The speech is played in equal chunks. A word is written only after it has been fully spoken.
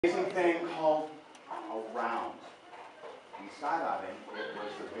Amazing thing called a round. In skydiving, it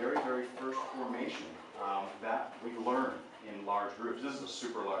was the very, very first formation that we learned in large groups. This is a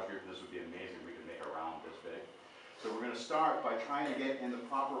super large group. This would be amazing. We could make a round this big. So we're going to start by trying to get in the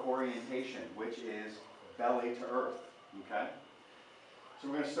proper orientation, which is belly to earth. Okay? So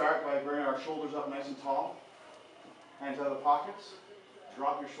we're going to start by bringing our shoulders up nice and tall. Hands out of the pockets.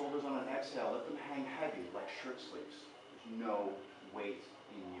 Drop your shoulders on an exhale. Let them hang heavy like shirt sleeves. There's no weight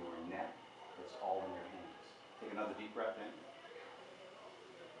in your neck. It's all in your hands. Take another deep breath in.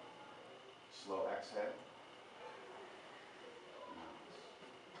 Slow exhale.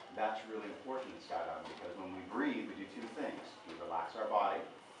 That's really important in skydiving because when we breathe, we do two things. We relax our body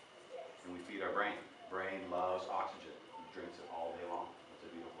and we feed our brain. Brain loves oxygen. It drinks it all day long. It's a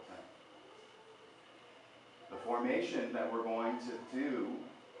beautiful thing. The formation that we're going to do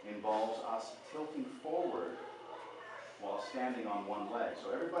involves us tilting forward while standing on one leg.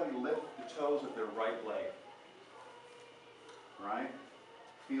 So everybody lift the toes of their right leg. Right?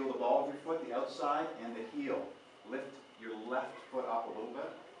 Feel the ball of your foot, the outside, and the heel. Lift your left foot up a little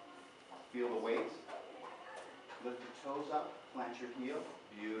bit. Feel the weight. Lift your toes up. Plant your heel.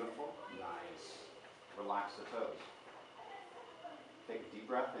 Beautiful. Nice. Relax the toes. Take a deep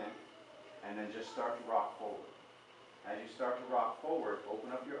breath in. And then just start to rock forward. As you start to rock forward,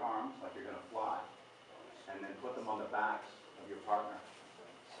 open up your arms like you're going to fly. And then put them on the backs of your partner.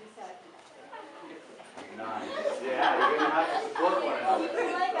 Nice. Yeah, you're going to have to support one another.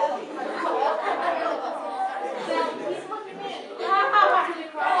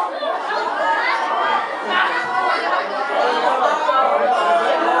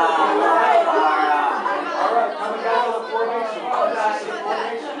 Alright, coming down to the formation.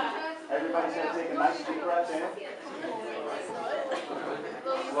 Everybody's going to take a nice deep breath in.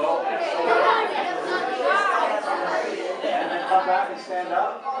 Slow exhale. And then come back and stand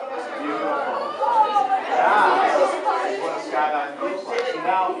up. Beautiful. That's what a skydive feels like. So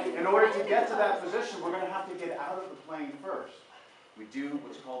now, in order to get to that position, we're going to have to get out of the plane first. We do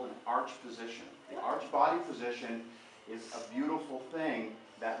what's called an arch position. The arch body position is a beautiful thing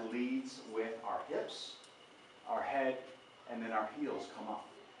that leads with our hips, our head, and then our heels come up.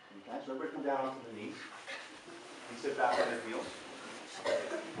 Okay, so everybody come down onto the knees and sit back on their heels.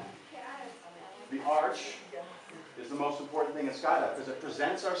 The arch is the most important thing in skydive because it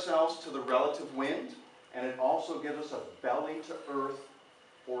presents ourselves to the relative wind and it also gives us a belly to earth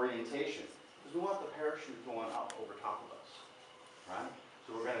orientation because we want the parachute going up over top of us. Right?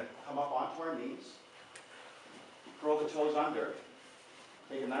 So we're going to come up onto our knees, curl the toes under,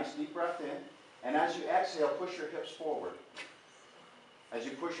 take a nice deep breath in, and as you exhale, push your hips forward. As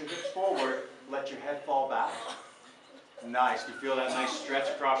you push your hips forward, let your head fall back. Nice. You feel that nice stretch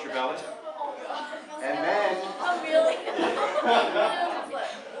across your belly? And then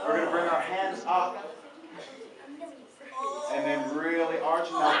we're going to bring our hands up and then really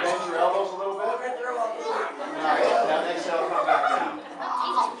arch. Now bend your elbows a little bit. Nice. Now exhale, come back down.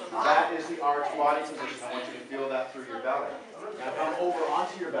 That is the arch body position. I want you to feel that through your belly. Now come over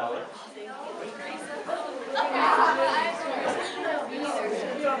onto your belly.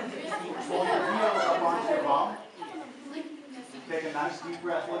 Pull your heels up onto your bum. Take a nice deep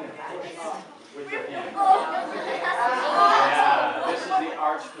breath in and push up with your hands. Yeah, this is the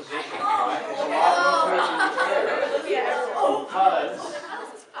arch position, right? It's a lot more because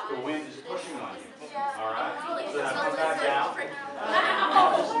the wind is pushing on you. Alright? So now come back down.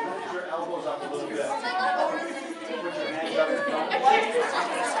 Now just lift your elbows up a little bit. Put your hands up in front.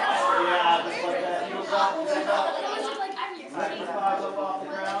 Yeah, just like that. Heels up, hands up. Lift your thighs up off the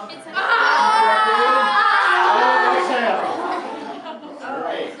ground. Exhale.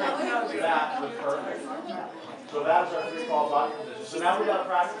 Great. That was perfect. So that's our three-ball body position. So now we've got to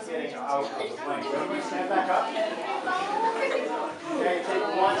practice getting out of the plane. So everybody stand back up. Okay, take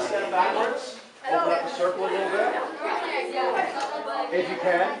one step backwards. Open up the circle a little bit. If you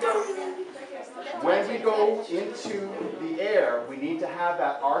can. When we go into the air, we need to have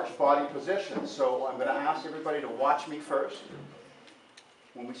that arch body position. So I'm going to ask everybody to watch me first.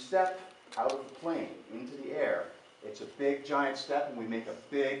 When we step out of the plane into the air, it's a big giant step and we make a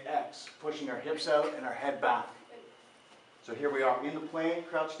big X, pushing our hips out and our head back. So here we are in the plane,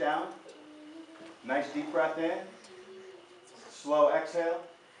 crouch down. Nice deep breath in. Slow exhale.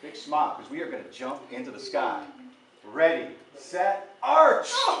 Big smile because we are going to jump into the sky. Ready, set,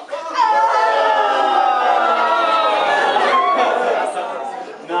 arch!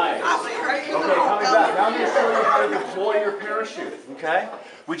 Nice. Okay, coming back. Now I'm going to show you how to deploy your parachute. Okay?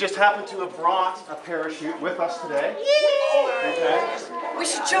 We just happen to have brought a parachute with us today. Okay? We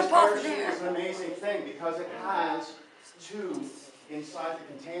should jump off there. It's an amazing thing because it has two inside the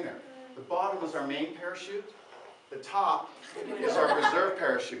container. The bottom is our main parachute. The top is our reserve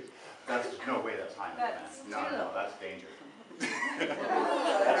parachute. That's no way. That's high enough, man. No, that's danger.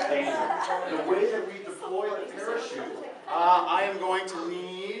 That's danger. The way that we deploy the parachute, I am going to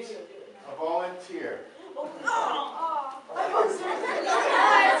need a volunteer. Right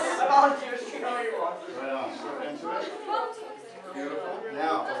on. Slip into it. Beautiful.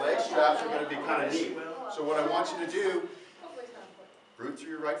 Now, the leg straps are going to be kind of neat. So what I want you to do, root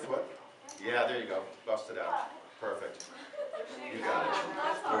through your right foot. Yeah, there you go. Bust it out. Perfect. You got it.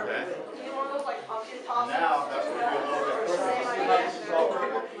 Okay. Now, that's going to be a little bit perfect. See how this is all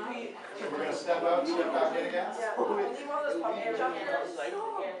working? So we're going to step out and step back in again.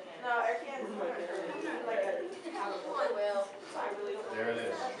 There it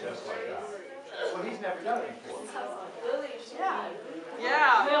is. Just like that. Well, he's never done it before.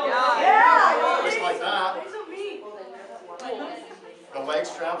 Yeah. Just like that. The leg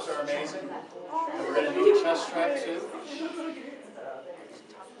straps are amazing. And we're going to need a chest strap too.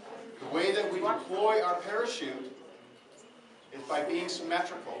 The way that we deploy our parachute is by being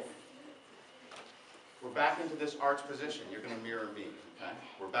symmetrical. We're back into this arch position. You're going to mirror me. Okay?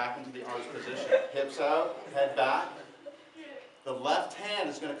 We're back into the arch position. Hips out, head back. The left hand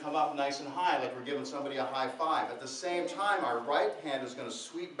is going to come up nice and high, like we're giving somebody a high five. At the same time, our right hand is going to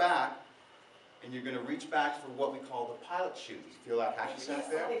sweep back, and you're going to reach back for what we call the pilot chute. You feel that hacky sack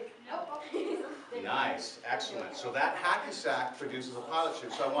there? Nice, excellent. So that hacky sack produces a pilot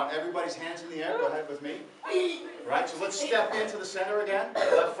chute. So I want everybody's hands in the air. Go ahead with me. Right, so let's step into the center again.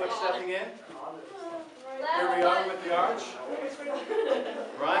 Left foot stepping in. Here we are with the arch.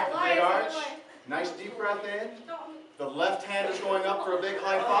 Right, the big arch. Nice deep breath in. The left hand is going up for a big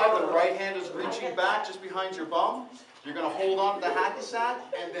high five. The right hand is reaching back just behind your bum. You're going to hold on to the hacky sack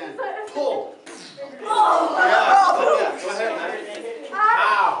and then pull. Yeah, go ahead, man.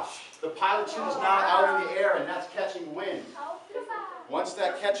 Ouch. The pilot chute is now out in the air and that's catching wind. Once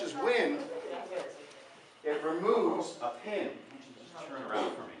that catches wind, it removes a pin. Just turn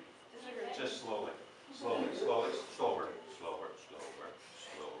around for me. Just slowly. Slowly, slowly, slower, slower,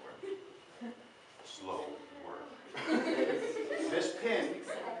 slower. This pin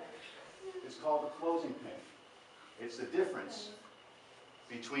is called the closing pin. It's the difference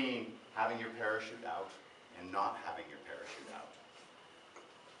between having your parachute out and not having your parachute out.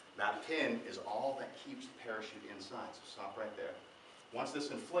 That pin is all that keeps the parachute inside, so stop right there. Once this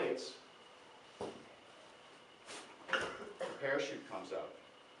inflates, the parachute comes out.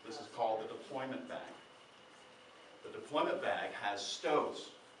 This is called the deployment bag. The deployment bag has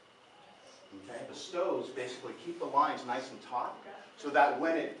stows. Okay? The stows basically keep the lines nice and taut so that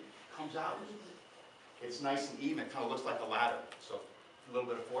when it comes out, it's nice and even. It kind of looks like a ladder. So a little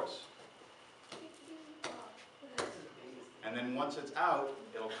bit of force. And then once it's out,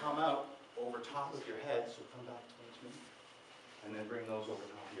 it'll come out over top of your head. So come back towards me. And then bring those over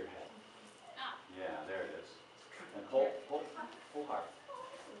top of your head. Yeah, there it is. And pull hard.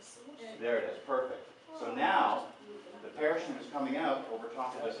 There it is. Perfect. So now, the parachute is coming out over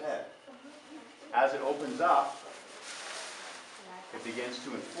top of his head. As it opens up, it begins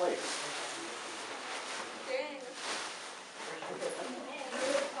to inflate.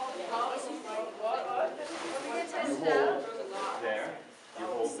 You hold there. You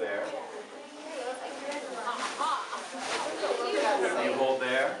hold there. You hold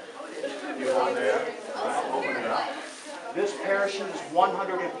there. You hold there. Right, open it up. This parachute is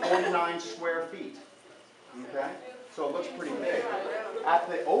 149 square feet. Okay? So it looks pretty big. At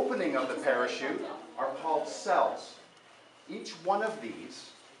the opening of the parachute are called cells. Each one of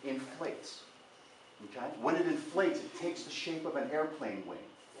these inflates. Okay? When it inflates, it takes the shape of an airplane wing.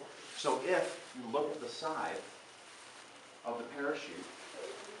 So if you look at the side of the parachute,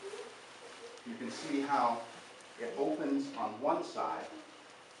 you can see how it opens on one side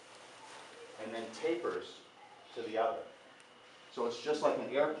and then tapers to the other. So it's just like an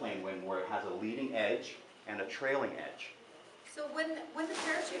airplane wing where it has a leading edge and a trailing edge. So when the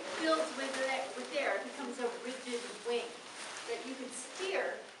parachute fills with air, it becomes a rigid wing that you can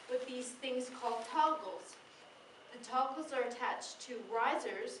steer with these things called toggles. The toggles are attached to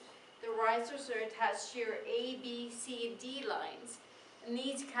risers. The risers are attached to your A, B, C, and D lines. And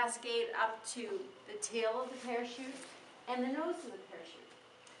these cascade up to the tail of the parachute and the nose of the parachute.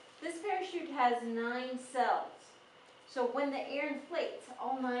 This parachute has 9 cells. So when the air inflates,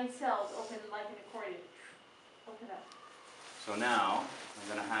 all 9 cells open like an accordion. Open up. So now, I'm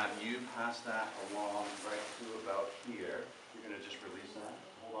going to have you pass that along right to about here. You're going to just release that.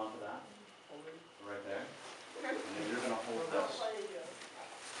 Hold on to that. Right there. And then you're going to hold this.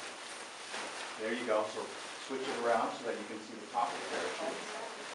 There you go. So switch it around so that you can see the top of the parachute.